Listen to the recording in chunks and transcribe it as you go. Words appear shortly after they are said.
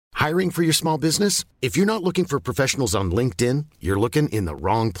Hiring for your small business? If you're not looking for professionals on LinkedIn, you're looking in the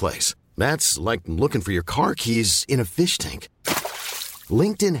wrong place. That's like looking for your car keys in a fish tank.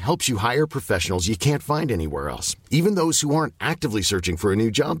 LinkedIn helps you hire professionals you can't find anywhere else, even those who aren't actively searching for a new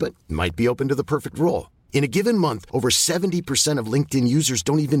job but might be open to the perfect role. In a given month, over 70% of LinkedIn users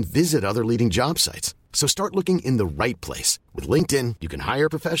don't even visit other leading job sites. So start looking in the right place. With LinkedIn, you can hire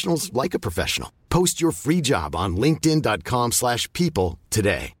professionals like a professional. Post your free job on linkedin.com/people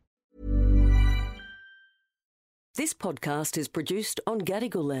today. This podcast is produced on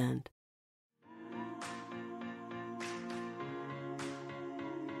Gadigal land.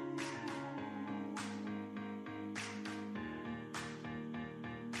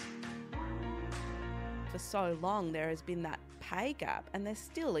 For so long there has been that pay gap, and there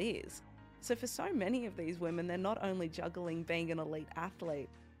still is. So for so many of these women, they're not only juggling being an elite athlete,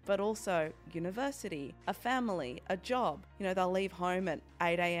 but also university, a family, a job. You know, they'll leave home at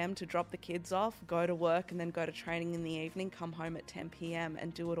 8 a.m. to drop the kids off, go to work and then go to training in the evening, come home at 10 p.m.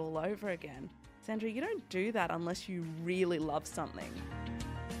 and do it all over again. Sandra, you don't do that unless you really love something.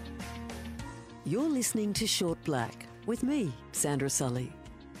 You're listening to Short Black with me, Sandra Sully.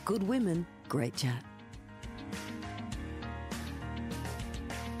 Good women, great chat.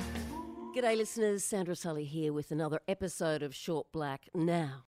 G'day listeners, Sandra Sully here with another episode of Short Black.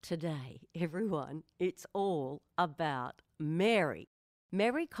 Now, today, everyone, it's all about Mary.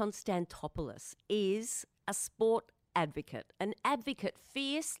 Mary Konstantopoulos is a sport advocate, an advocate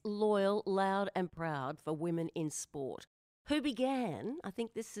fierce, loyal, loud and proud for women in sport, who began, I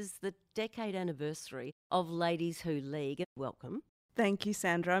think this is the decade anniversary of Ladies Who League. Welcome. Thank you,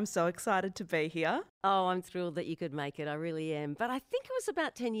 Sandra. I'm so excited to be here. Oh, I'm thrilled that you could make it. I really am. But I think it was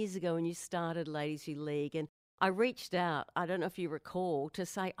about 10 years ago when you started Ladies Who League, and I reached out, I don't know if you recall, to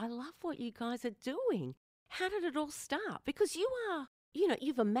say, I love what you guys are doing. How did it all start? Because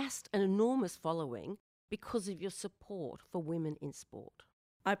you've amassed an enormous following because of your support for women in sport.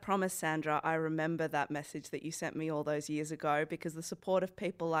 I promise, Sandra, I remember that message that you sent me all those years ago, because the support of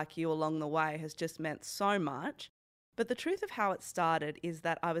people like you along the way has just meant so much. But the truth of how it started is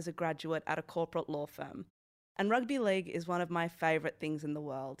that I was a graduate at a corporate law firm. And rugby league is one of my favourite things in the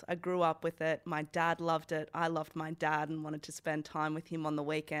world. I grew up with it. My dad loved it. I loved my dad and wanted to spend time with him on the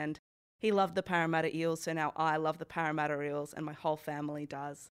weekend. He loved the Parramatta Eels, so now I love the Parramatta Eels, and my whole family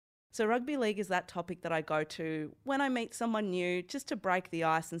does. So rugby league is that topic that I go to when I meet someone new, just to break the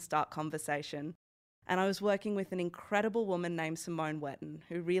ice and start conversation. And I was working with an incredible woman named Simone Wetton,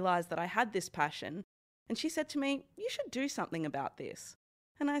 who realised that I had this passion. And she said to me, you should do something about this.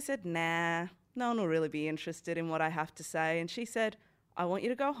 And I said, nah, no one will really be interested in what I have to say. And she said, I want you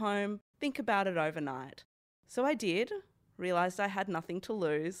to go home, think about it overnight. So I did, realised I had nothing to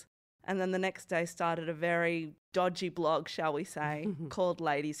lose. And then the next day started a very dodgy blog, shall we say, called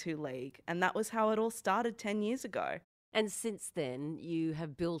Ladies Who League. And that was how it all started 10 years ago. And since then, you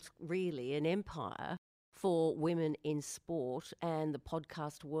have built really an empire for women in sport and the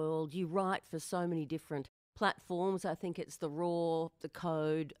podcast world. You write for so many different platforms. I think it's The Raw, The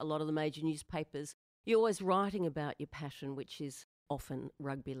Code, a lot of the major newspapers. You're always writing about your passion, which is often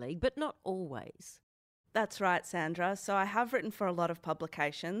rugby league, but not always. That's right, Sandra. So I have written for a lot of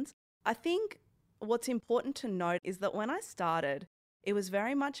publications. I think what's important to note is that when I started, it was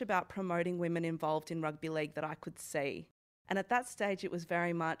very much about promoting women involved in rugby league that I could see. And at that stage, it was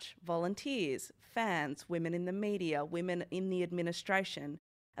very much volunteers, fans, women in the media, women in the administration.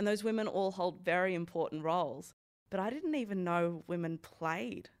 And those women all hold very important roles. But I didn't even know women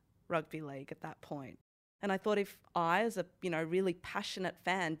played rugby league at that point. And I thought if I, as a really passionate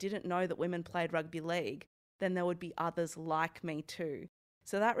fan, didn't know that women played rugby league, then there would be others like me too.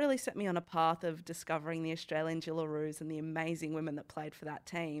 So that really set me on a path of discovering the Australian Gillaroos and the amazing women that played for that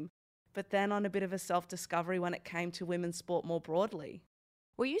team. But then on a bit of a self-discovery when it came to women's sport more broadly.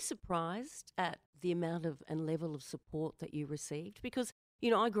 Were you surprised at the amount of and level of support that you received? Because,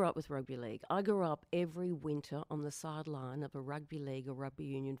 I grew up with rugby league. I grew up every winter on the sideline of a rugby league or rugby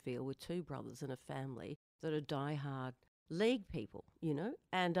union field with two brothers and a family that are diehard league people,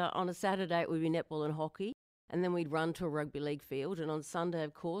 And on a Saturday it would be netball and hockey, and then we'd run to a rugby league field. And on Sunday,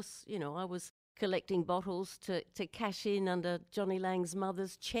 of course, I was collecting bottles to cash in under Johnny Lang's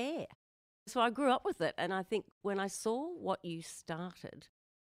mother's chair. So I grew up with it, and I think when I saw what you started,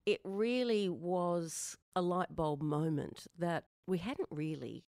 it really was a light bulb moment that we hadn't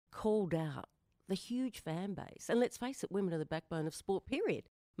really called out the huge fan base. And let's face it, women are the backbone of sport, period.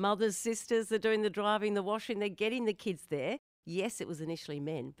 Mothers, sisters, they're doing the driving, the washing, they're getting the kids there. Yes, it was initially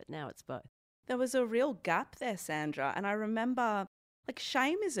men, but now it's both. There was a real gap there, Sandra, and I remember,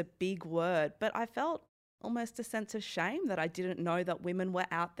 shame is a big word, but I felt almost a sense of shame that I didn't know that women were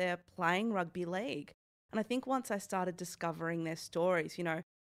out there playing rugby league. And I think once I started discovering their stories,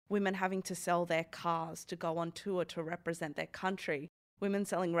 women having to sell their cars to go on tour to represent their country, women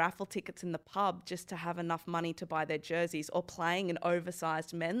selling raffle tickets in the pub just to have enough money to buy their jerseys, or playing in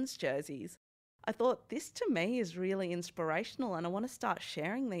oversized men's jerseys, I thought this to me is really inspirational, and I want to start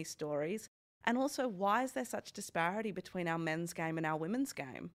sharing these stories. And also, why is there such disparity between our men's game and our women's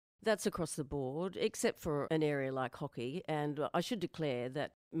game? That's across the board, except for an area like hockey. And I should declare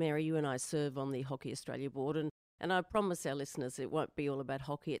that, Mary, you and I serve on the Hockey Australia board, and I promise our listeners it won't be all about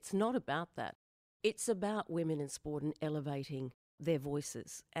hockey. It's not about that. It's about women in sport and elevating their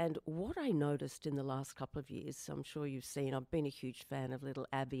voices. And what I noticed in the last couple of years, I'm sure you've seen, I've been a huge fan of little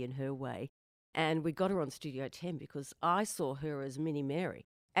Abby and her way. And we got her on Studio 10 because I saw her as Mini Mary.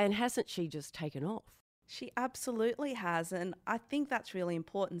 And hasn't she just taken off? She absolutely has. And I think that's really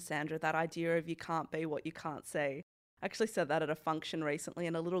important, Sandra, that idea of you can't be what you can't see. I actually said that at a function recently,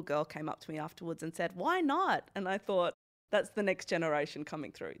 and a little girl came up to me afterwards and said, "Why not?" And I thought, that's the next generation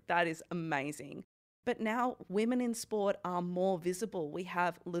coming through. That is amazing. But now women in sport are more visible. We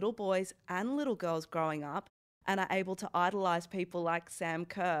have little boys and little girls growing up and are able to idolise people like Sam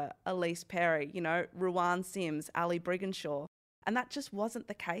Kerr, Elise Perry, Ruan Sims, Ali Brigginshaw. And that just wasn't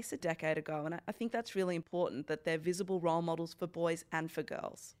the case a decade ago. And I think that's really important, that they're visible role models for boys and for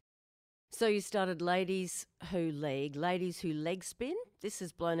girls. So you started Ladies Who League, Ladies Who Leg Spin. This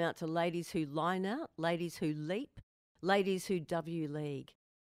has blown out to Ladies Who Line Out, Ladies Who Leap, Ladies Who W League.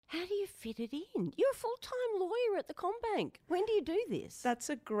 How do you fit it in? You're a full-time lawyer at the Combank. When do you do this? That's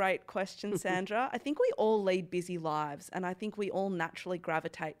a great question, Sandra. I think we all lead busy lives, and I think we all naturally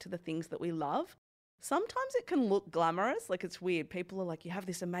gravitate to the things that we love. Sometimes it can look glamorous, like it's weird. People are like, you have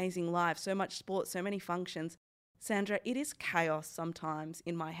this amazing life, so much sport, so many functions. Sandra, it is chaos sometimes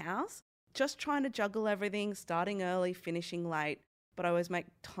in my house. Just trying to juggle everything, starting early, finishing late. But I always make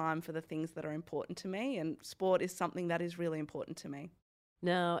time for the things that are important to me, and sport is something that is really important to me.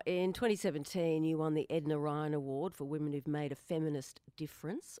 Now, in 2017, you won the Edna Ryan Award for Women Who've Made a Feminist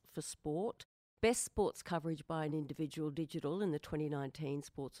Difference for Sport. Best Sports Coverage by an Individual Digital in the 2019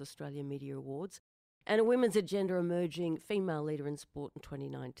 Sports Australia Media Awards. And a Women's Agenda Emerging Female Leader in Sport in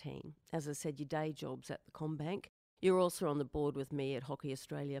 2019. As I said, your day job's at the Combank. You're also on the board with me at Hockey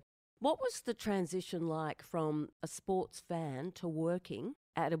Australia. What was the transition like from a sports fan to working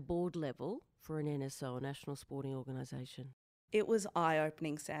at a board level for an NSO, a National Sporting Organisation? It was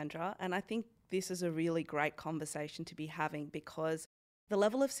eye-opening, Sandra, and I think this is a really great conversation to be having, because the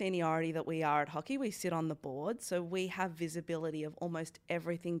level of seniority that we are at hockey, we sit on the board, so we have visibility of almost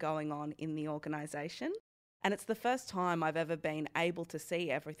everything going on in the organisation. And it's the first time I've ever been able to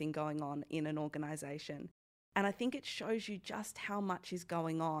see everything going on in an organisation. And I think it shows you just how much is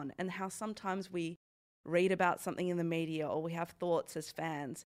going on, and how sometimes we read about something in the media, or we have thoughts as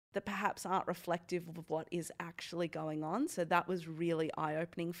fans that perhaps aren't reflective of what is actually going on. So that was really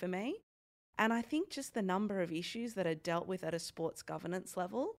eye-opening for me. And I think just the number of issues that are dealt with at a sports governance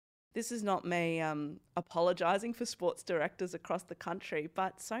level. This is not me apologising for sports directors across the country,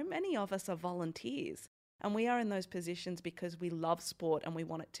 but so many of us are volunteers, and we are in those positions because we love sport and we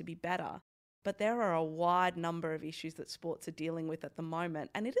want it to be better. But there are a wide number of issues that sports are dealing with at the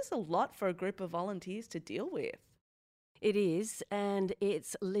moment, and it is a lot for a group of volunteers to deal with. It is, and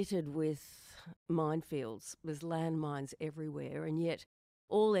it's littered with minefields. There's landmines everywhere, and yet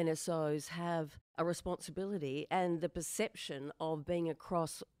all NSOs have a responsibility and the perception of being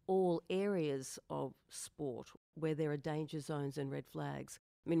across all areas of sport where there are danger zones and red flags.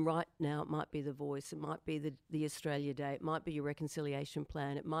 I mean, right now it might be The Voice, it might be the Australia Day, it might be your reconciliation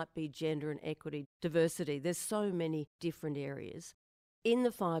plan, it might be gender and equity, diversity. There's so many different areas. In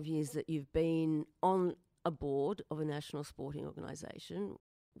the 5 years that you've been on a board of a national sporting organisation,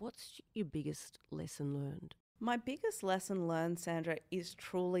 what's your biggest lesson learned? My biggest lesson learned, Sandra, is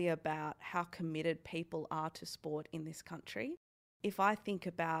truly about how committed people are to sport in this country. If I think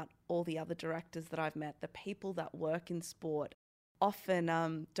about all the other directors that I've met, the people that work in sport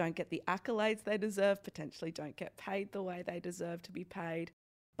often don't get the accolades they deserve, potentially don't get paid the way they deserve to be paid,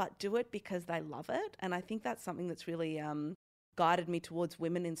 but do it because they love it. And I think that's something that's really guided me towards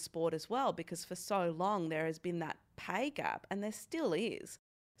women in sport as well, because for so long there has been that pay gap, and there still is.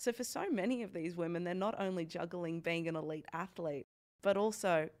 So for so many of these women, they're not only juggling being an elite athlete, but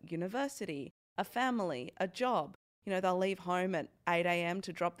also university, a family, a job. They'll leave home at 8 a.m.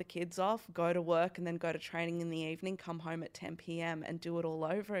 to drop the kids off, go to work, and then go to training in the evening, come home at 10 p.m. and do it all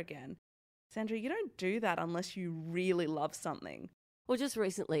over again. Sandra, you don't do that unless you really love something. Well, just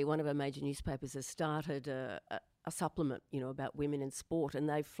recently, one of our major newspapers has started a supplement, about women in sport, and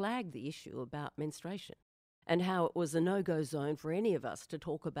they flagged the issue about menstruation. and how it was a no-go zone for any of us to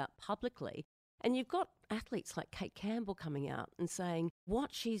talk about publicly. And you've got athletes like Kate Campbell coming out and saying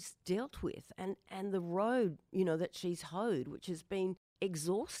what she's dealt with and the road, that she's hoed, which has been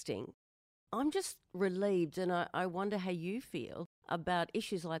exhausting. I'm just relieved, and I wonder how you feel about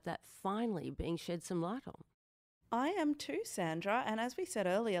issues like that finally being shed some light on. I am too, Sandra. And as we said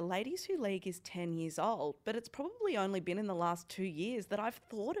earlier, Ladies Who League is 10 years old, but it's probably only been in the last 2 years that I've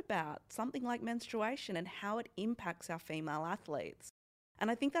thought about something like menstruation and how it impacts our female athletes.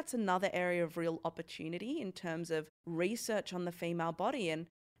 And I think that's another area of real opportunity in terms of research on the female body and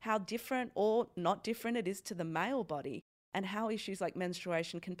how different or not different it is to the male body, and how issues like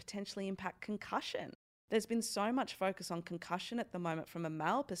menstruation can potentially impact concussion. There's been so much focus on concussion at the moment from a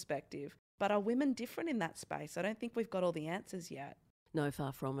male perspective, but are women different in that space? I don't think we've got all the answers yet. No,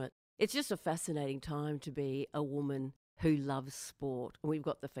 far from it. It's just a fascinating time to be a woman who loves sport. We've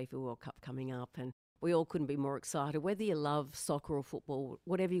got the FIFA World Cup coming up, and we all couldn't be more excited, whether you love soccer or football,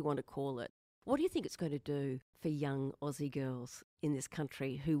 whatever you want to call it. What do you think it's going to do for young Aussie girls in this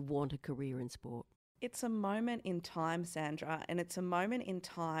country who want a career in sport? It's a moment in time, Sandra, and it's a moment in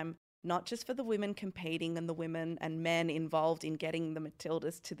time not just for the women competing and the women and men involved in getting the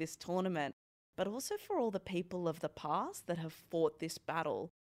Matildas to this tournament, but also for all the people of the past that have fought this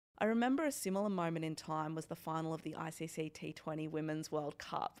battle. I remember a similar moment in time was the final of the ICC T20 Women's World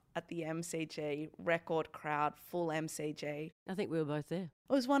Cup at the MCG, record crowd, full MCG. I think we were both there.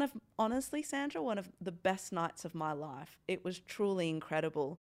 It was honestly, Sandra, one of the best nights of my life. It was truly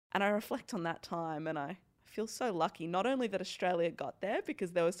incredible. And I reflect on that time and I feel so lucky, not only that Australia got there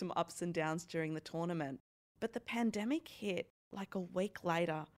because there were some ups and downs during the tournament, but the pandemic hit like a week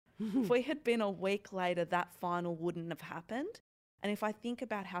later. If we had been a week later, that final wouldn't have happened. And if I think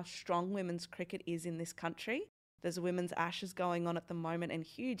about how strong women's cricket is in this country, there's a women's Ashes going on at the moment and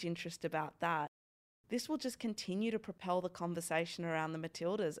huge interest about that. This will just continue to propel the conversation around the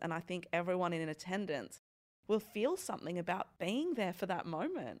Matildas, and I think everyone in attendance will feel something about being there for that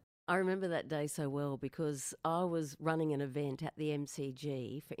moment. I remember that day so well because I was running an event at the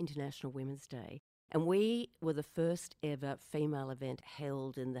MCG for International Women's Day, and we were the first ever female event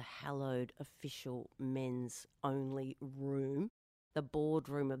held in the hallowed official men's only room, the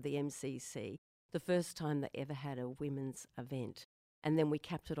boardroom of the MCC, the first time they ever had a women's event. And then we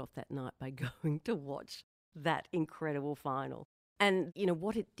capped it off that night by going to watch that incredible final. And,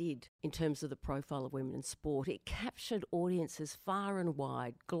 what it did in terms of the profile of women in sport, it captured audiences far and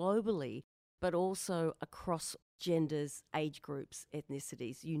wide, globally, but also across genders, age groups,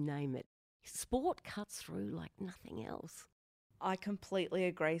 ethnicities, you name it. Sport cuts through like nothing else. I completely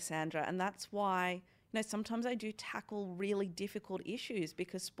agree, Sandra. And that's why, sometimes I do tackle really difficult issues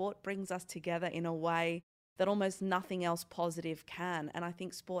because sport brings us together in a way that almost nothing else positive can. And I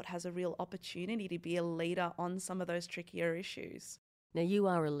think sport has a real opportunity to be a leader on some of those trickier issues. Now, you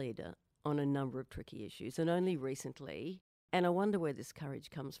are a leader on a number of tricky issues, and only recently, and I wonder where this courage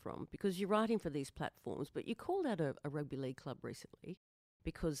comes from, because you're writing for these platforms, but you called out a rugby league club recently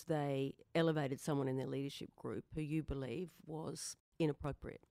because they elevated someone in their leadership group who you believe was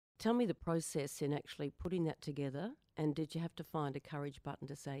inappropriate. Tell me the process in actually putting that together, and did you have to find a courage button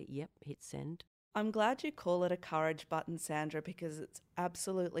to say, yep, hit send? I'm glad you call it a courage button, Sandra, because it's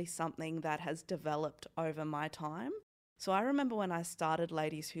absolutely something that has developed over my time. So I remember when I started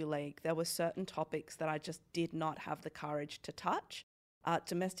Ladies Who League, there were certain topics that I just did not have the courage to touch.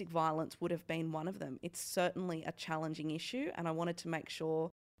 Domestic violence would have been one of them. It's certainly a challenging issue, and I wanted to make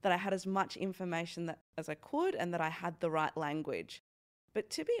sure that I had as much information as I could and that I had the right language. But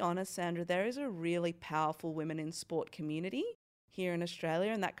to be honest, Sandra, there is a really powerful women in sport community here in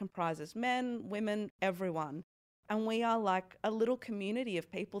Australia, and that comprises men, women, everyone. And we are like a little community of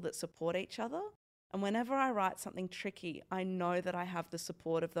people that support each other. And whenever I write something tricky, I know that I have the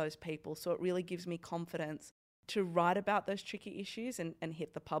support of those people. So it really gives me confidence to write about those tricky issues and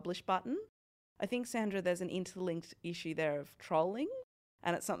hit the publish button. I think, Sandra, there's an interlinked issue there of trolling,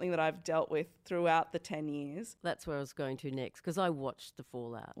 and it's something that I've dealt with throughout the 10 years. That's where I was going to next, because I watched the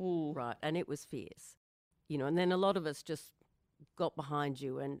fallout, Ooh. right, and it was fierce. And then a lot of us just got behind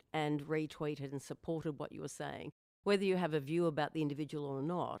you and retweeted and supported what you were saying. Whether you have a view about the individual or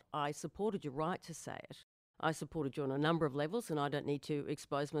not, I supported your right to say it. I supported you on a number of levels, and I don't need to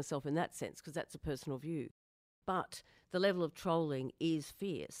expose myself in that sense because that's a personal view. But the level of trolling is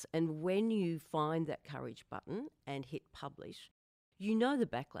fierce, and when you find that courage button and hit publish, the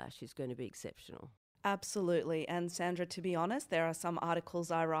backlash is going to be exceptional. Absolutely. And Sandra, to be honest, there are some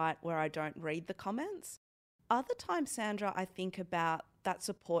articles I write where I don't read the comments. Other times, Sandra, I think about that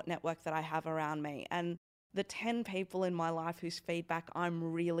support network that I have around me and the 10 people in my life whose feedback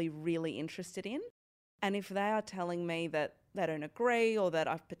I'm really, really interested in. And if they are telling me that they don't agree or that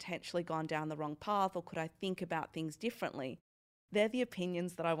I've potentially gone down the wrong path or could I think about things differently, they're the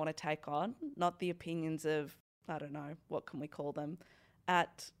opinions that I want to take on, not the opinions of, I don't know, what can we call them,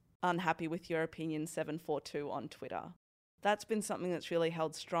 at unhappy with your opinion 742 on Twitter. That's been something that's really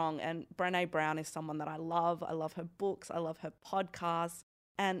held strong. And Brené Brown is someone that I love. I love her books. I love her podcasts.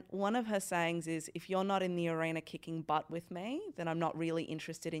 And one of her sayings is, if you're not in the arena kicking butt with me, then I'm not really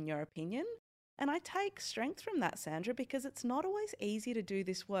interested in your opinion. And I take strength from that, Sandra, because it's not always easy to do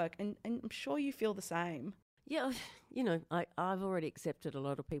this work. And I'm sure you feel the same. Yeah, I've already accepted a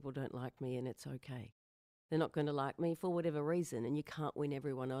lot of people don't like me, and it's okay. They're not going to like me for whatever reason, and you can't win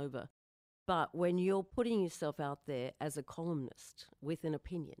everyone over. But when you're putting yourself out there as a columnist with an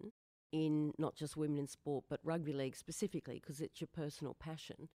opinion in not just women in sport, but rugby league specifically, because it's your personal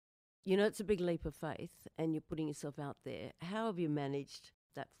passion, it's a big leap of faith and you're putting yourself out there. How have you managed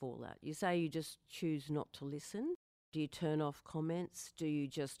that fallout? You say you just choose not to listen. Do you turn off comments? Do you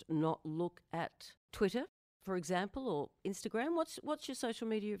just not look at Twitter, for example, or Instagram? What's your social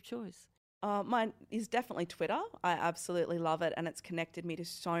media of choice? Mine is definitely Twitter. I absolutely love it, and it's connected me to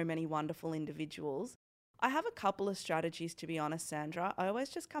so many wonderful individuals. I have a couple of strategies, to be honest, Sandra. I always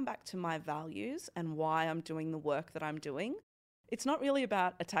just come back to my values and why I'm doing the work that I'm doing. It's not really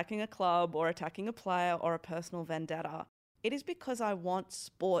about attacking a club or attacking a player or a personal vendetta. It is because I want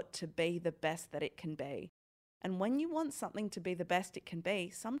sport to be the best that it can be. And when you want something to be the best it can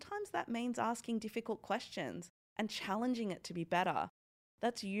be, sometimes that means asking difficult questions and challenging it to be better.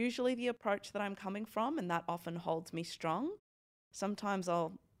 That's usually the approach that I'm coming from, and that often holds me strong. Sometimes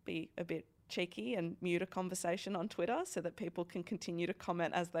I'll be a bit cheeky and mute a conversation on Twitter so that people can continue to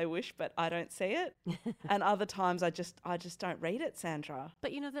comment as they wish, but I don't see it. And other times I just don't read it, Sandra.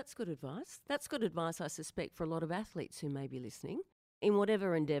 But that's good advice. That's good advice, I suspect, for a lot of athletes who may be listening in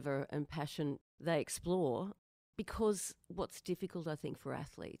whatever endeavour and passion they explore, because what's difficult, I think, for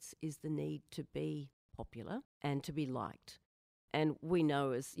athletes is the need to be popular and to be liked. And we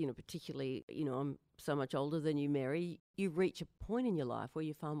know as, particularly, I'm so much older than you, Mary, you reach a point in your life where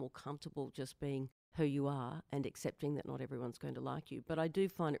you're far more comfortable just being who you are and accepting that not everyone's going to like you. But I do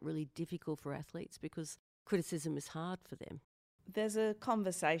find it really difficult for athletes because criticism is hard for them. There's a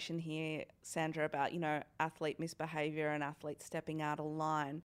conversation here, Sandra, about, athlete misbehaviour and athletes stepping out of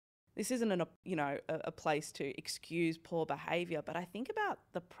line. This isn't a place to excuse poor behaviour, but I think about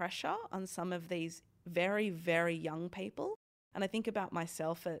the pressure on some of these very, very young people. And I think about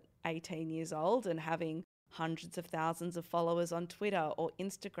myself at 18 years old and having hundreds of thousands of followers on Twitter or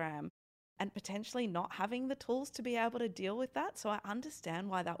Instagram and potentially not having the tools to be able to deal with that. So I understand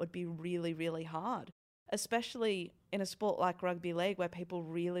why that would be really, really hard, especially in a sport like rugby league where people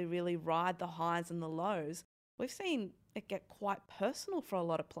really, really ride the highs and the lows. We've seen it get quite personal for a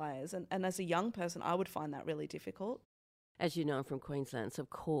lot of players. And as a young person, I would find that really difficult. As you know, I'm from Queensland, so of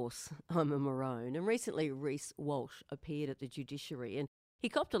course I'm a Maroon. And recently Reece Walsh appeared at the judiciary and he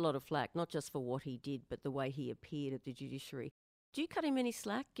copped a lot of flack, not just for what he did, but the way he appeared at the judiciary. Do you cut him any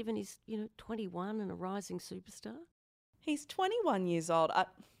slack, given he's, 21 and a rising superstar? He's 21 years old.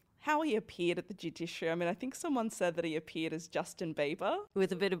 How he appeared at the judiciary, I think someone said that he appeared as Justin Bieber.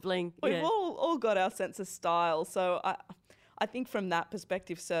 With a bit of bling. We've all got our sense of style. So I think from that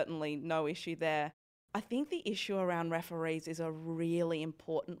perspective, certainly no issue there. I think the issue around referees is a really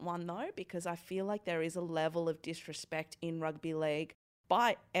important one, though, because I feel like there is a level of disrespect in rugby league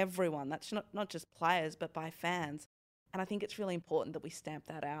by everyone. That's not just players, but by fans. And I think it's really important that we stamp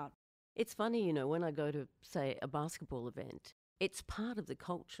that out. It's funny, when I go to, say, a basketball event, it's part of the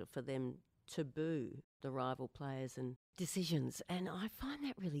culture for them to boo the rival players and decisions. And I find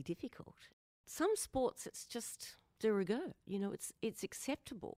that really difficult. Some sports, it's just de rigueur. It's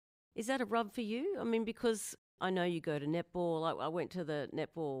acceptable. Is that a rub for you? Because I know you go to netball. I went to the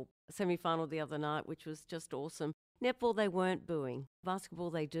netball semi-final the other night, which was just awesome. Netball, they weren't booing.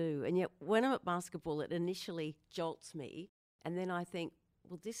 Basketball, they do. And yet when I'm at basketball, it initially jolts me. And then I think,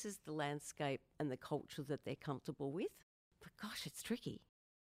 well, this is the landscape and the culture that they're comfortable with. But gosh, it's tricky.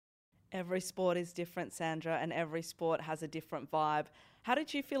 Every sport is different, Sandra, and every sport has a different vibe. How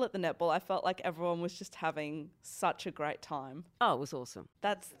did you feel at the netball? I felt like everyone was just having such a great time. Oh, it was awesome.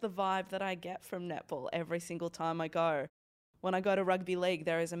 That's the vibe that I get from netball every single time I go. When I go to rugby league,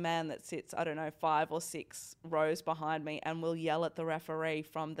 there is a man that sits, 5 or 6 rows behind me and will yell at the referee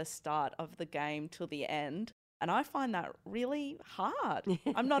from the start of the game till the end. And I find that really hard.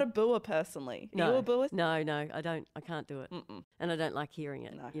 I'm not a booer personally. Are you a booer? No, I don't. I can't do it. Mm-mm. And I don't like hearing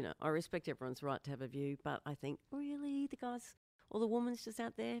it. No. I respect everyone's right to have a view, but I think, really, the guys or the woman's just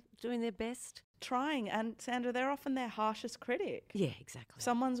out there doing their best. Trying, and Sandra, they're often their harshest critic. Yeah, exactly. If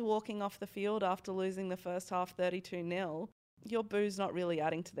someone's walking off the field after losing the first half 32-0, your boo's not really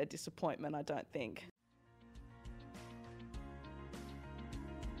adding to their disappointment, I don't think.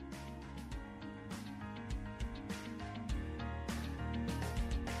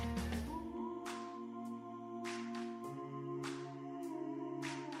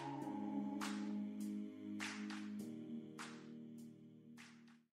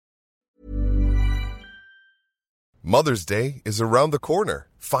 Mother's Day is around the corner.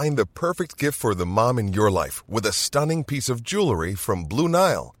 Find the perfect gift for the mom in your life with a stunning piece of jewelry from Blue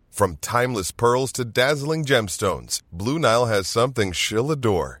Nile. From timeless pearls to dazzling gemstones, Blue Nile has something she'll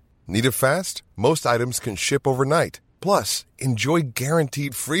adore. Need it fast? Most items can ship overnight. Plus, enjoy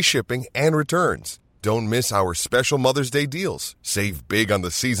guaranteed free shipping and returns. Don't miss our special Mother's Day deals. Save big on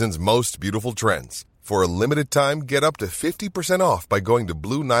the season's most beautiful trends. For a limited time, get up to 50% off by going to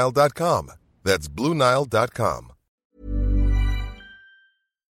BlueNile.com. That's BlueNile.com.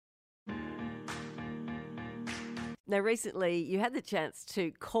 Now, recently you had the chance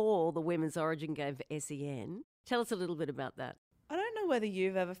to call the Women's Origin game for SEN. Tell us a little bit about that. I don't know whether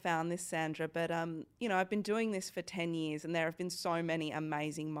you've ever found this, Sandra, but, I've been doing this for 10 years and there have been so many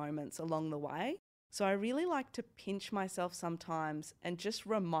amazing moments along the way. So I really like to pinch myself sometimes and just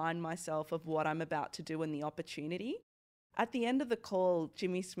remind myself of what I'm about to do and the opportunity. At the end of the call,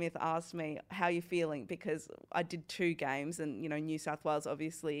 Jimmy Smith asked me, how are you feeling? Because I did 2 games and, New South Wales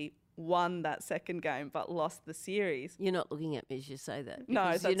obviously won that second game but lost the series. You're not looking at me as you say that.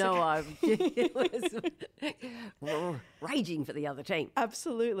 No, that's I was raging for the other team.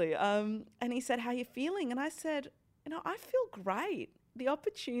 Absolutely. And he said, how are you feeling? And I said, I feel great. The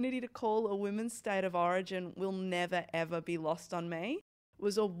opportunity to call a women's state of origin will never, ever be lost on me. It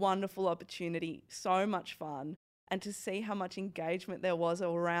was a wonderful opportunity, so much fun. And to see how much engagement there was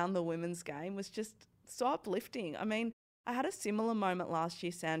around the women's game was just so uplifting. I mean, I had a similar moment last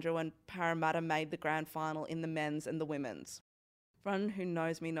year, Sandra, when Parramatta made the grand final in the men's and the women's. Everyone who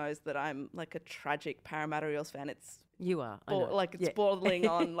knows me knows that I'm like a tragic Parramatta Eels fan. You are. It's bordering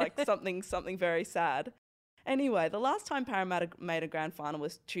on like something very sad. Anyway, the last time Parramatta made a grand final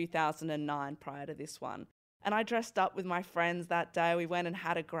was 2009 prior to this one. And I dressed up with my friends that day. We went and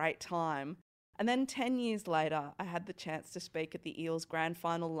had a great time. And then 10 years later, I had the chance to speak at the Eels grand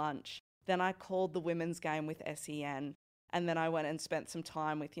final lunch. Then I called the women's game with SEN. And then I went and spent some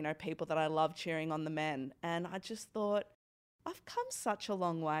time with, people that I love cheering on the men. And I just thought, I've come such a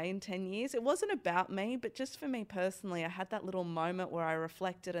long way in 10 years. It wasn't about me, but just for me personally, I had that little moment where I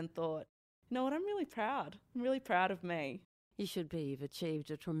reflected and thought, you know what, I'm really proud. I'm really proud of me. You should be. You've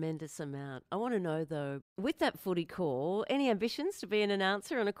achieved a tremendous amount. I want to know, though, with that footy call, any ambitions to be an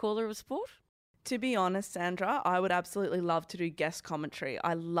announcer and a caller of sport? To be honest, Sandra, I would absolutely love to do guest commentary.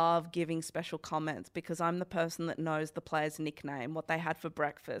 I love giving special comments because I'm the person that knows the player's nickname, what they had for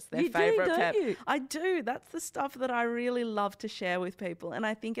breakfast, their favourite pep. You? I do. That's the stuff that I really love to share with people. And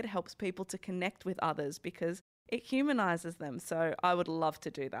I think it helps people to connect with others because it humanises them. So I would love to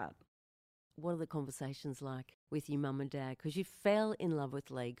do that. What are the conversations like with your mum and dad? Because you fell in love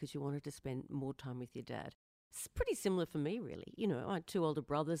with league because you wanted to spend more time with your dad. It's pretty similar for me, really. I had 2 older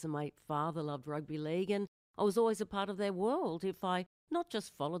brothers and my father loved rugby league and I was always a part of their world if I not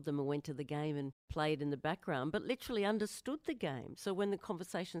just followed them and went to the game and played in the background, but literally understood the game. So when the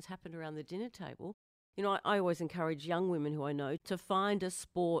conversations happened around the dinner table, I always encourage young women who I know to find a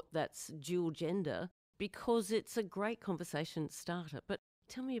sport that's dual gender because it's a great conversation starter. But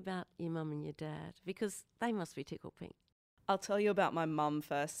tell me about your mum and your dad because they must be tickled pink. I'll tell you about my mum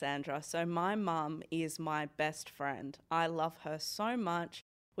first, Sandra. So my mum is my best friend. I love her so much.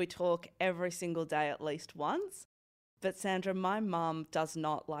 We talk every single day at least once. But Sandra, my mum does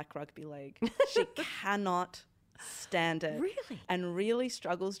not like rugby league. She cannot stand it. Really? And really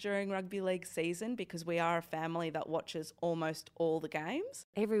struggles during rugby league season because we are a family that watches almost all the games.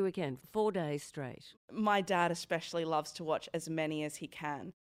 Every weekend, 4 days straight. My dad especially loves to watch as many as he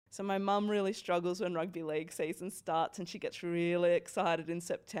can. So my mum really struggles when rugby league season starts and she gets really excited in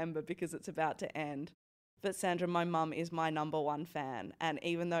September because it's about to end. But Sandra, my mum is my number 1 fan. And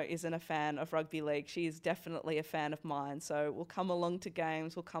even though isn't a fan of rugby league, she is definitely a fan of mine. So we'll come along to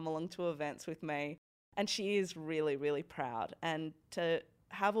games, we'll come along to events with me. And she is really, really proud. And to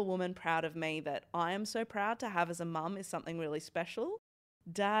have a woman proud of me that I am so proud to have as a mum is something really special.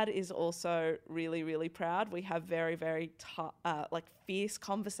 Dad is also really, really proud. We have very, very fierce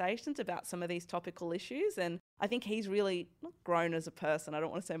conversations about some of these topical issues. And I think he's really not grown as a person. I don't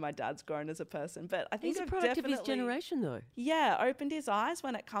want to say my dad's grown as a person, but I think He's a I've product of his definitely, generation, though. yeah, opened his eyes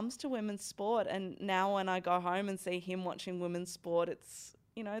when it comes to women's sport. And now when I go home and see him watching women's sport, it's,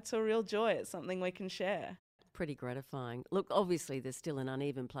 it's a real joy. It's something we can share. Pretty gratifying. Look, obviously there's still an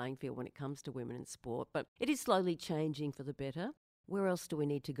uneven playing field when it comes to women in sport, but it is slowly changing for the better. Where else do we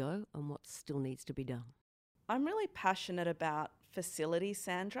need to go and what still needs to be done? I'm really passionate about facilities,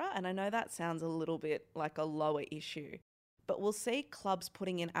 Sandra, and I know that sounds a little bit like a lower issue, but we'll see clubs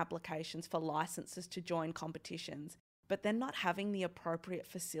putting in applications for licenses to join competitions, but then not having the appropriate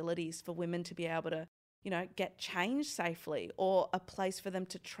facilities for women to be able to, get changed safely or a place for them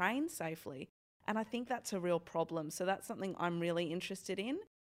to train safely. And I think that's a real problem. So that's something I'm really interested in.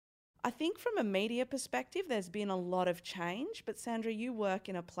 I think from a media perspective, there's been a lot of change. But Sandra, you work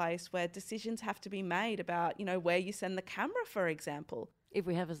in a place where decisions have to be made about, where you send the camera, for example. If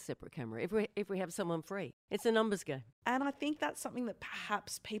we have a separate camera, if we have someone free, it's a numbers game. And I think that's something that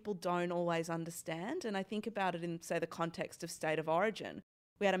perhaps people don't always understand. And I think about it in, say, the context of State of Origin.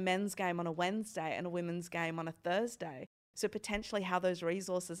 We had a men's game on a Wednesday and a women's game on a Thursday. So potentially how those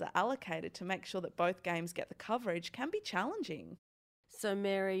resources are allocated to make sure that both games get the coverage can be challenging. So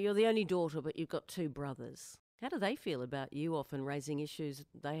Mary, you're the only daughter, but you've got two brothers. How do they feel about you often raising issues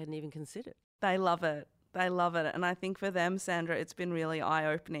they hadn't even considered? They love it. They love it. And I think for them, Sandra, it's been really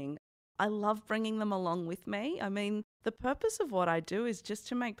eye-opening. I love bringing them along with me. I mean, the purpose of what I do is just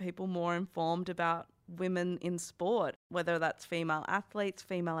to make people more informed about women in sport, whether that's female athletes,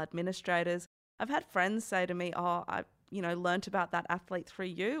 female administrators. I've had friends say to me, I learnt about that athlete through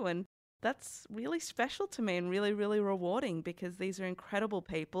you. And that's really special to me and really, really rewarding because these are incredible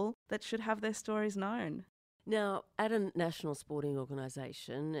people that should have their stories known. Now, at a national sporting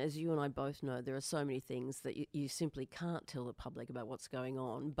organisation, as you and I both know, there are so many things that you simply can't tell the public about what's going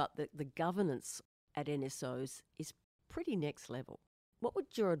on, but the governance at NSOs is pretty next level. What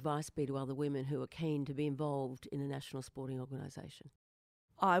would your advice be to other women who are keen to be involved in a national sporting organisation?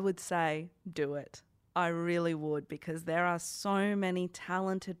 I would say do it. I really would, because there are so many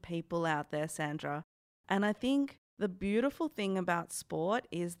talented people out there, Sandra. And I think the beautiful thing about sport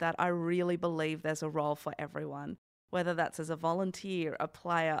is that I really believe there's a role for everyone, whether that's as a volunteer, a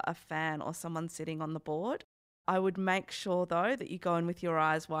player, a fan, or someone sitting on the board. I would make sure, though, that you go in with your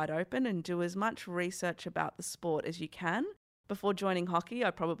eyes wide open and do as much research about the sport as you can. Before joining hockey,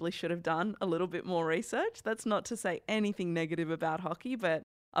 I probably should have done a little bit more research. That's not to say anything negative about hockey, but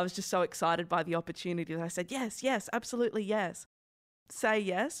I was just so excited by the opportunity that I said, yes, absolutely yes. Say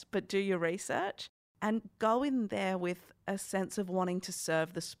yes, but do your research and go in there with a sense of wanting to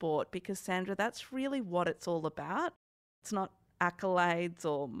serve the sport because, Sandra, that's really what it's all about. It's not accolades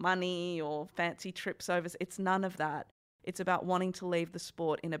or money or fancy trips over. It's none of that. It's about wanting to leave the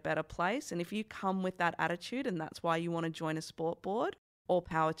sport in a better place. And if you come with that attitude and that's why you want to join a sport board, all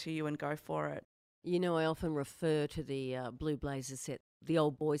power to you and go for it. I often refer to the Blue Blazers set, the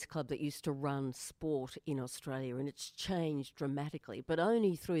old boys club that used to run sport in Australia, and it's changed dramatically, but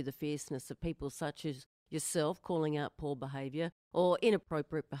only through the fierceness of people such as yourself calling out poor behaviour or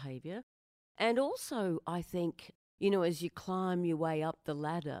inappropriate behaviour. And also, I think, as you climb your way up the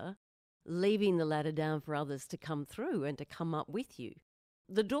ladder, leaving the ladder down for others to come through and to come up with you.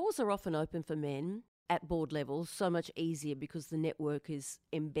 The doors are often open for men at board level, so much easier because the network is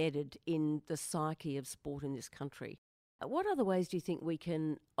embedded in the psyche of sport in this country. What other ways do you think we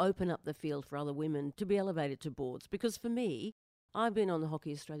can open up the field for other women to be elevated to boards? Because for me, I've been on the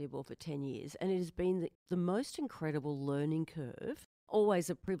Hockey Australia board for 10 years and it has been the most incredible learning curve, always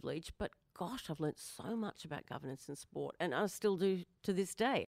a privilege, but gosh, I've learnt so much about governance in sport and I still do to this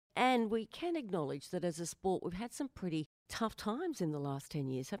day. And we can acknowledge that as a sport, we've had some pretty tough times in the last 10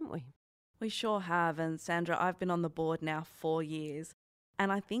 years, haven't we? We sure have. And Sandra, I've been on the board now 4 years.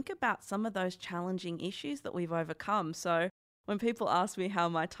 And I think about some of those challenging issues that we've overcome. So when people ask me how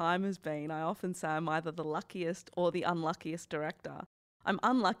my time has been, I often say I'm either the luckiest or the unluckiest director. I'm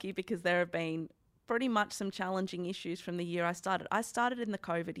unlucky because there have been pretty much some challenging issues from the year I started. I started in the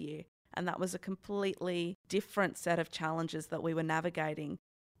COVID year, and that was a completely different set of challenges that we were navigating.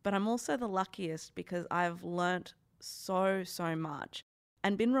 But I'm also the luckiest because I've learnt so much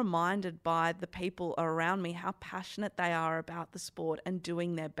and been reminded by the people around me how passionate they are about the sport and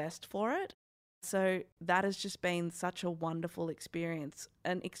doing their best for it. So that has just been such a wonderful experience,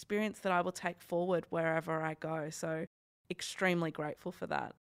 an experience that I will take forward wherever I go. So extremely grateful for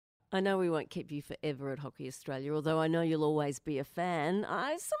that. I know we won't keep you forever at Hockey Australia, although I know you'll always be a fan.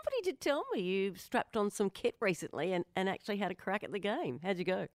 Somebody did tell me you strapped on some kit recently and actually had a crack at the game. How'd you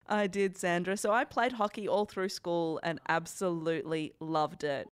go? I did, Sandra. So I played hockey all through school and absolutely loved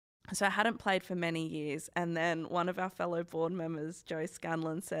it. So I hadn't played for many years. And then one of our fellow board members, Joe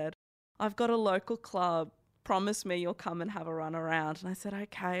Scanlon, said, I've got a local club. Promise me you'll come and have a run around. And I said,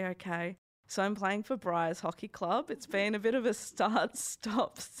 okay. So I'm playing for Briars Hockey Club. It's been a bit of a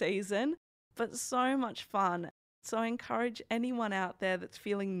start-stop season, but so much fun. So I encourage anyone out there that's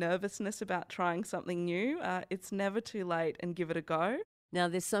feeling nervousness about trying something new, it's never too late, and give it a go. Now,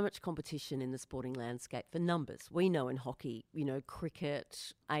 there's so much competition in the sporting landscape for numbers. We know in hockey,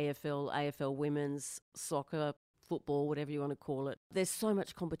 cricket, AFL women's, soccer, football, whatever you want to call it. There's so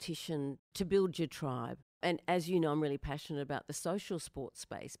much competition to build your tribe. And as you know, I'm really passionate about the social sports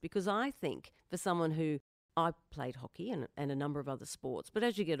space because I think for someone who, I played hockey and a number of other sports, but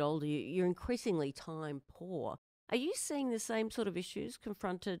as you get older, you're increasingly time poor. Are you seeing the same sort of issues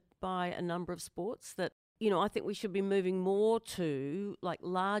confronted by a number of sports that, I think we should be moving more to like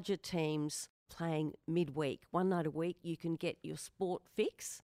larger teams playing midweek? One night a week, you can get your sport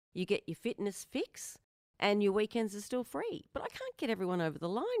fix, you get your fitness fix, and your weekends are still free. But I can't get everyone over the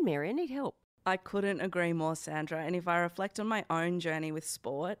line, Mary. I need help. I couldn't agree more, Sandra. And if I reflect on my own journey with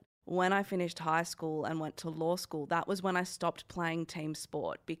sport, when I finished high school and went to law school, that was when I stopped playing team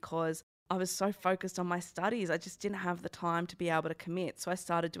sport because I was so focused on my studies. I just didn't have the time to be able to commit. So I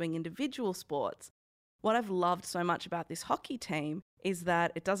started doing individual sports. What I've loved so much about this hockey team is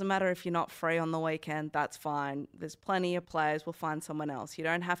that it doesn't matter if you're not free on the weekend, that's fine. There's plenty of players, we'll find someone else. You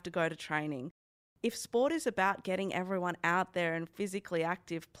don't have to go to training. If sport is about getting everyone out there and physically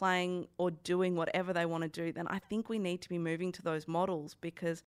active, playing or doing whatever they want to do, then I think we need to be moving to those models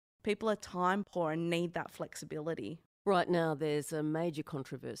because people are time poor and need that flexibility. Right now, there's a major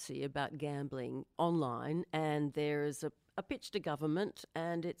controversy about gambling online, and there is a pitch to government,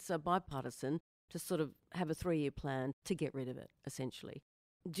 and it's bipartisan to sort of have a 3-year plan to get rid of it, essentially.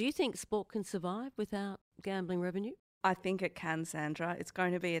 Do you think sport can survive without gambling revenue? I think it can, Sandra. It's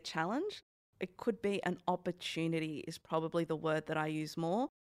going to be a challenge. It could be an opportunity is probably the word that I use more.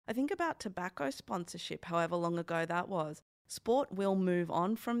 I think about tobacco sponsorship, however long ago that was. Sport will move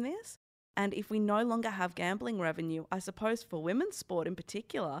on from this. And if we no longer have gambling revenue, I suppose for women's sport in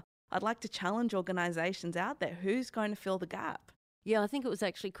particular, I'd like to challenge organisations out there. Who's going to fill the gap? Yeah, I think it was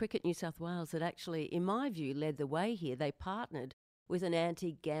actually Cricket New South Wales that actually, in my view, led the way here. They partnered with an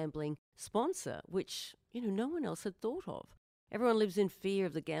anti-gambling sponsor, which, no one else had thought of. Everyone lives in fear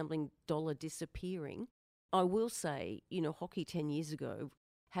of the gambling dollar disappearing. I will say, hockey 10 years ago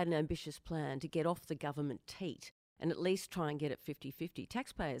had an ambitious plan to get off the government teat and at least try and get it 50-50.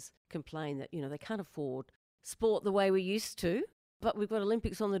 Taxpayers complain that, they can't afford sport the way we used to, but we've got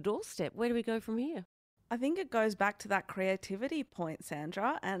Olympics on the doorstep. Where do we go from here? I think it goes back to that creativity point,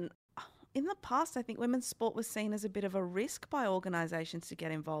 Sandra. And in the past, I think women's sport was seen as a bit of a risk by organisations to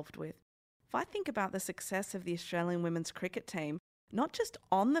get involved with. If I think about the success of the Australian women's cricket team, not just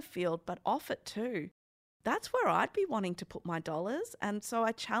on the field, but off it too, that's where I'd be wanting to put my dollars. And so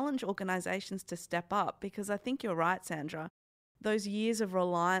I challenge organisations to step up because I think you're right, Sandra. Those years of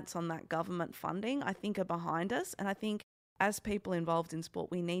reliance on that government funding, I think, are behind us. And I think as people involved in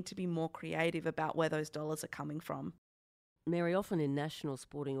sport, we need to be more creative about where those dollars are coming from. Mary, often in national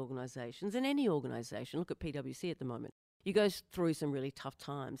sporting organisations, and any organisation, look at PwC at the moment, you go through some really tough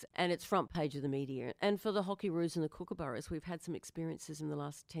times and it's front page of the media. And for the Hockeyroos and the Kookaburras, we've had some experiences in the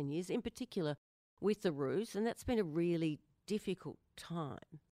last 10 years, in particular with the Roos, and that's been a really difficult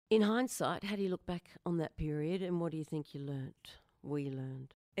time. In hindsight, how do you look back on that period and what do you think we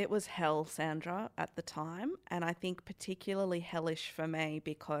learned? It was hell, Sandra, at the time, and I think particularly hellish for me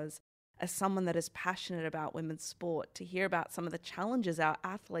because as someone that is passionate about women's sport, to hear about some of the challenges our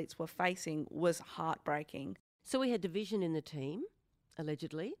athletes were facing was heartbreaking. So we had division in the team,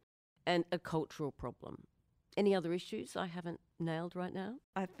 allegedly, and a cultural problem. Any other issues I haven't nailed right now?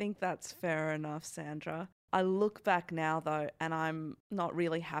 I think that's fair enough, Sandra. I look back now, though, and I'm not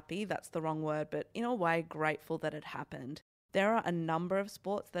really happy, that's the wrong word, but in a way grateful that it happened. There are a number of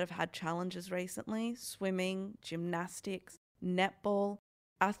sports that have had challenges recently: swimming, gymnastics, netball.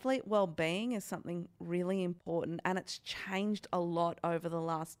 Athlete well-being is something really important, and it's changed a lot over the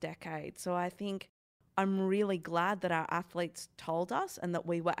last decade. So I think I'm really glad that our athletes told us and that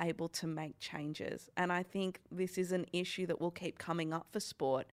we were able to make changes. And I think this is an issue that will keep coming up for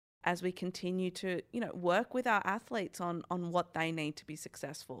sport as we continue to, work with our athletes on what they need to be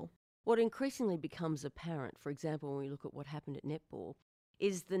successful. What increasingly becomes apparent, for example, when we look at what happened at netball,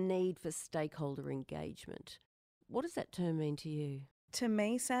 is the need for stakeholder engagement. What does that term mean to you? To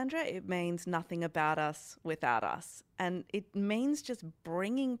me, Sandra, it means nothing about us without us. And it means just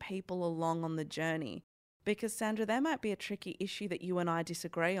bringing people along on the journey. Because, Sandra, there might be a tricky issue that you and I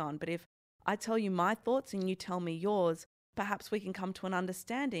disagree on, but if I tell you my thoughts and you tell me yours, perhaps we can come to an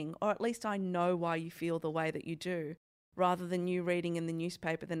understanding, or at least I know why you feel the way that you do, rather than you reading in the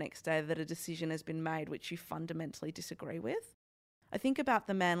newspaper the next day that a decision has been made which you fundamentally disagree with. I think about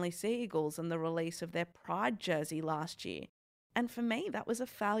the Manly Sea Eagles and the release of their Pride jersey last year. And for me, that was a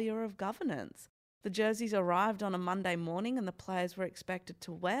failure of governance. The jerseys arrived on a Monday morning and the players were expected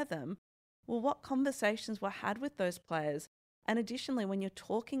to wear them. Well, what conversations were had with those players? And additionally, when you're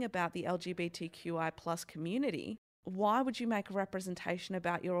talking about the LGBTQI plus community, why would you make a representation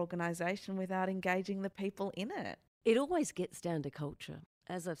about your organisation without engaging the people in it? It always gets down to culture.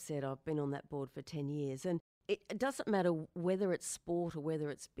 As I've said, I've been on that board for 10 years, and it doesn't matter whether it's sport or whether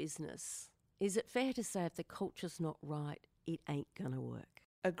it's business. Is it fair to say if the culture's not right, it ain't going to work?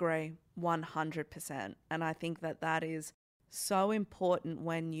 Agree, 100%. And I think that is so important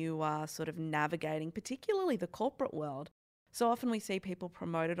when you are sort of navigating, particularly the corporate world. So often we see people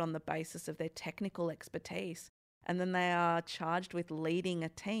promoted on the basis of their technical expertise, and then they are charged with leading a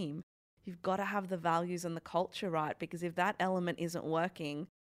team. You've got to have the values and the culture right, because if that element isn't working,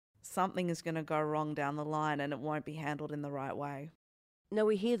 something is going to go wrong down the line and it won't be handled in the right way. Now,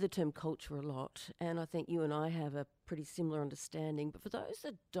 we hear the term culture a lot, and I think you and I have a pretty similar understanding. But for those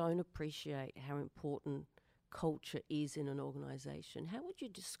that don't appreciate how important culture is in an organisation, how would you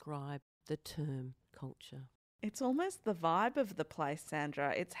describe the term culture? It's almost the vibe of the place,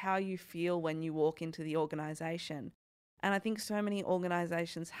 Sandra. It's how you feel when you walk into the organisation. And I think so many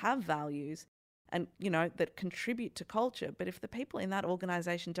organisations have values and, that contribute to culture. But if the people in that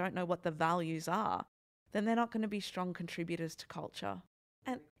organisation don't know what the values are, then they're not going to be strong contributors to culture.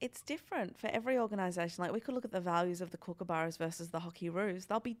 And it's different for every organisation. Like, we could look at the values of the Kookaburras versus the Hockeyroos.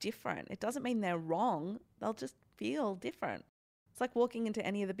 They'll be different. It doesn't mean they're wrong. They'll just feel different. It's like walking into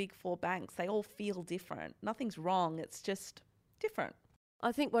any of the big four banks. They all feel different. Nothing's wrong. It's just different.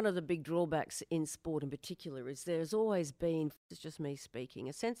 I think one of the big drawbacks in sport in particular is there's always been, it's just me speaking,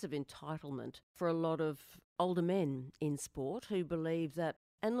 a sense of entitlement for a lot of older men in sport who believe that,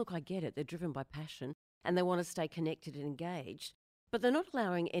 and look, I get it, they're driven by passion and they want to stay connected and engaged, but they're not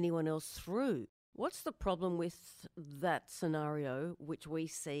allowing anyone else through. What's the problem with that scenario, which we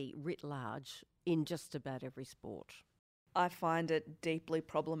see writ large in just about every sport? I find it deeply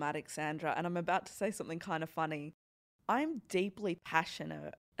problematic, Sandra, and I'm about to say something kind of funny. I'm deeply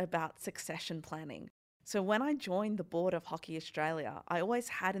passionate about succession planning. So when I joined the board of Hockey Australia, I always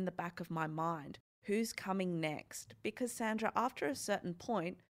had in the back of my mind, who's coming next? Because, Sandra, after a certain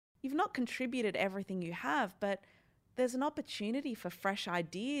point, you've not contributed everything you have, but there's an opportunity for fresh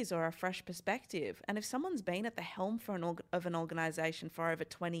ideas or a fresh perspective. And if someone's been at the helm of an organisation for over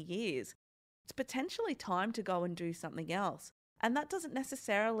 20 years, it's potentially time to go and do something else. And that doesn't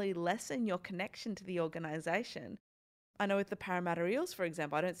necessarily lessen your connection to the organisation. I know with the Parramatta Eels, for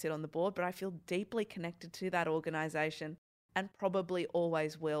example, I don't sit on the board, but I feel deeply connected to that organisation and probably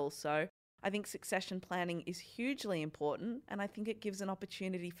always will. So I think succession planning is hugely important, and I think it gives an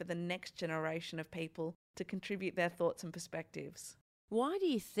opportunity for the next generation of people to contribute their thoughts and perspectives. Why do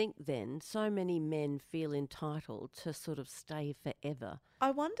you think then so many men feel entitled to sort of stay forever?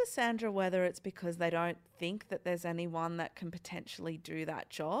 I wonder, Sandra, whether it's because they don't think that there's anyone that can potentially do that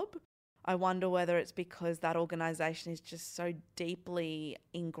job. I wonder whether it's because that organisation is just so deeply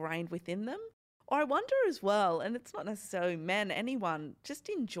ingrained within them. Or I wonder as well, and it's not necessarily men, anyone just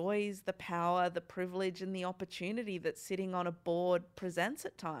enjoys the power, the privilege and the opportunity that sitting on a board presents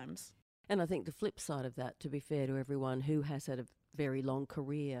at times. And I think the flip side of that, to be fair to everyone who has had a very long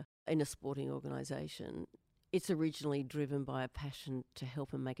career in a sporting organisation, it's originally driven by a passion to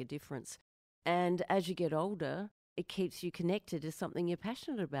help and make a difference. And as you get older, it keeps you connected to something you're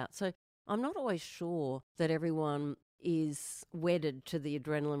passionate about. So I'm not always sure that everyone is wedded to the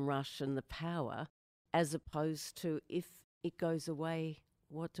adrenaline rush and the power, as opposed to if it goes away,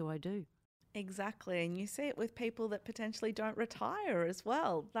 what do I do? Exactly. And you see it with people that potentially don't retire as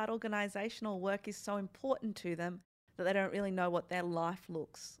well. That organisational work is so important to them that they don't really know what their life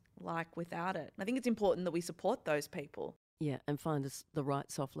looks like without it. I think it's important that we support those people. Yeah, and find the right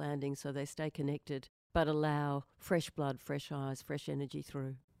soft landing so they stay connected, but allow fresh blood, fresh eyes, fresh energy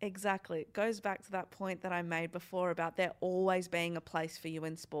through. Exactly. It goes back to that point that I made before about there always being a place for you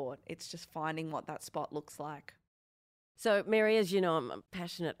in sport. It's just finding what that spot looks like. So, Mary, as you know, I'm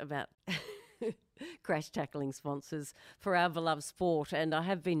passionate about crash tackling sponsors for our beloved sport, and I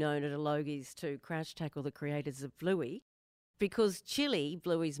have been known at a Logies to crash tackle the creators of Bluey because Chili,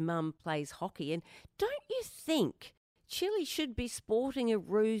 Bluey's mum, plays hockey. And don't you think Chile should be sporting a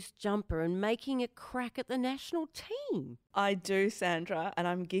ruse jumper and making a crack at the national team. I do, Sandra, and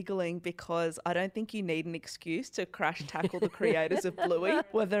I'm giggling because I don't think you need an excuse to crash tackle the creators of Bluey,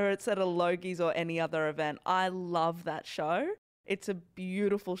 whether it's at a Logies or any other event. I love that show. It's a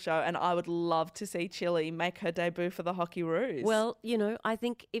beautiful show, and I would love to see Chile make her debut for the Hockey Ruse. Well, I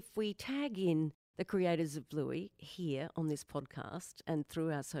think if we tag in the creators of Bluey here on this podcast and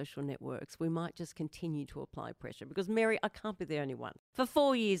through our social networks, we might just continue to apply pressure. Because, Mary, I can't be the only one. For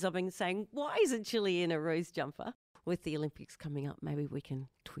 4 years, I've been saying, why isn't Chile in a ruse jumper? With the Olympics coming up, maybe we can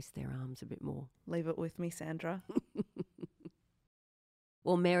twist their arms a bit more. Leave it with me, Sandra.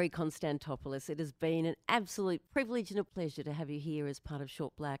 Well, Mary Konstantopoulos, it has been an absolute privilege and a pleasure to have you here as part of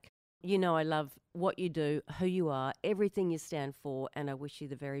Short Black. You know I love what you do, who you are, everything you stand for, and I wish you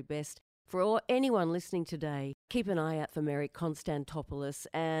the very best. For anyone listening today, keep an eye out for Mary Konstantopoulos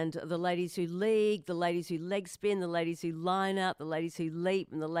and the ladies who league, the ladies who leg spin, the ladies who line out, the ladies who leap,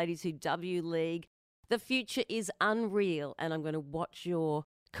 and the ladies who W league. The future is unreal, and I'm going to watch your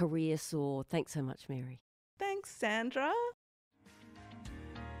career soar. Thanks so much, Mary. Thanks, Sandra.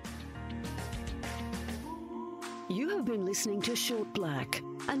 You have been listening to Short Black,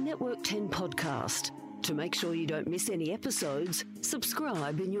 a Network 10 podcast. To make sure you don't miss any episodes,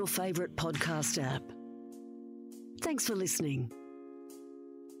 subscribe in your favourite podcast app. Thanks for listening.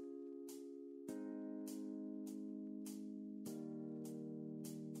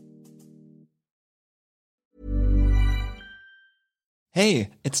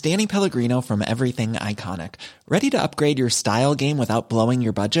 Hey, it's Danny Pellegrino from Everything Iconic. Ready to upgrade your style game without blowing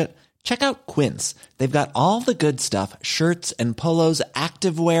your budget? Check out Quince. They've got all the good stuff, shirts and polos,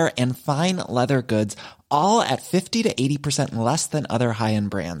 activewear, and fine leather goods, all at 50 to 80% less than other high-end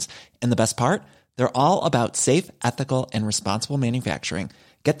brands. And the best part? They're all about safe, ethical, and responsible manufacturing.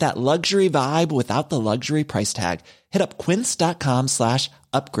 Get that luxury vibe without the luxury price tag. Hit up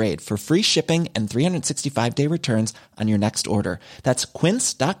quince.com/upgrade for free shipping and 365-day returns on your next order. That's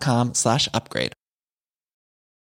quince.com/upgrade.